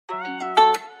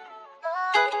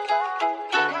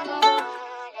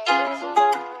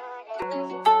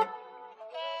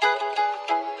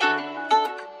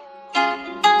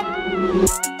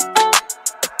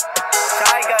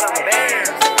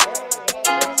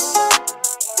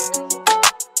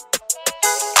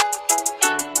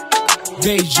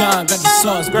Dejan got the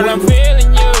sauce, boy. Girl, I'm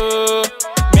feeling you.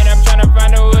 Man, I'm tryna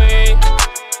find a way.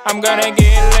 I'm gonna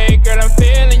get late. Girl, I'm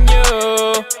feeling you.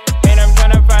 Man, I'm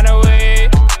tryna find a way.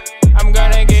 I'm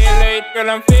gonna get late. Girl,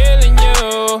 I'm feeling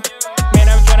you. Man,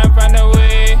 I'm tryna find a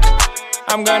way.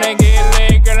 I'm gonna get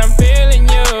late. Girl, I'm feeling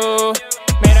you.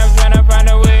 Man, I'm tryna find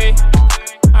a way.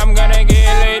 I'm gonna get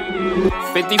late.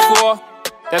 54,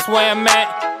 that's where I'm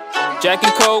at. Jack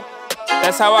and Coke,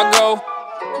 that's how I go.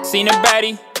 Seen a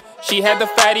baddie, she had the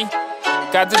fatty.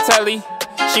 Got the telly,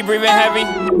 she breathing heavy.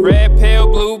 Red pill,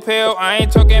 blue pill, I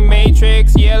ain't talking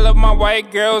Matrix. Yeah, love my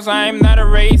white girls, I am not a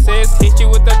racist. Hit you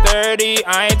with the 30,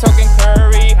 I ain't talking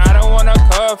curry. I don't wanna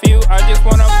cuff you, I just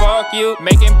wanna fuck you.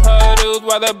 Making puddles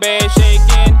while the bed's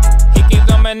shaking.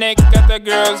 Hickeys on my neck, got the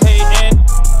girls hating.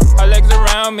 Her legs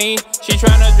around me, she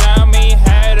tryna drown me.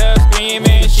 Had her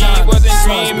screaming, she wasn't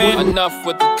dreaming. Enough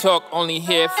with the talk, only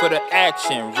here for the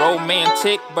action.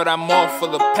 Romantic, but I'm all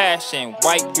full of passion.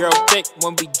 White girl thick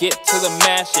when we get to the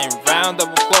mashing. Round of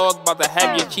applause, about to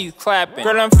have your cheese clapping.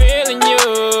 Girl, I'm feeling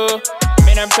you.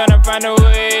 Man, I'm tryna find a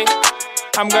way.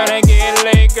 I'm gonna get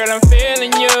late, girl, I'm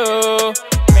feeling you.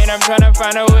 Man, I'm tryna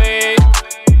find a way.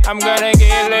 I'm gonna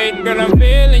get late, girl, I'm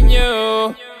feeling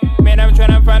you. Man, I'm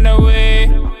tryna find a way.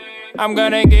 I'm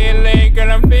gonna get late, girl,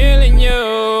 I'm feeling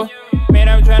you. Man,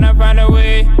 I'm tryna find a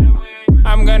way.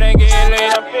 I'm gonna get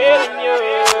late, I'm feeling you.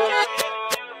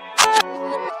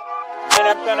 Man,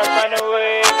 I'm tryna find a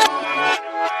way.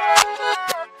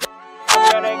 I'm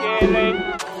gonna get late.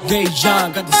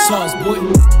 Dejan got the sauce,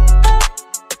 boy.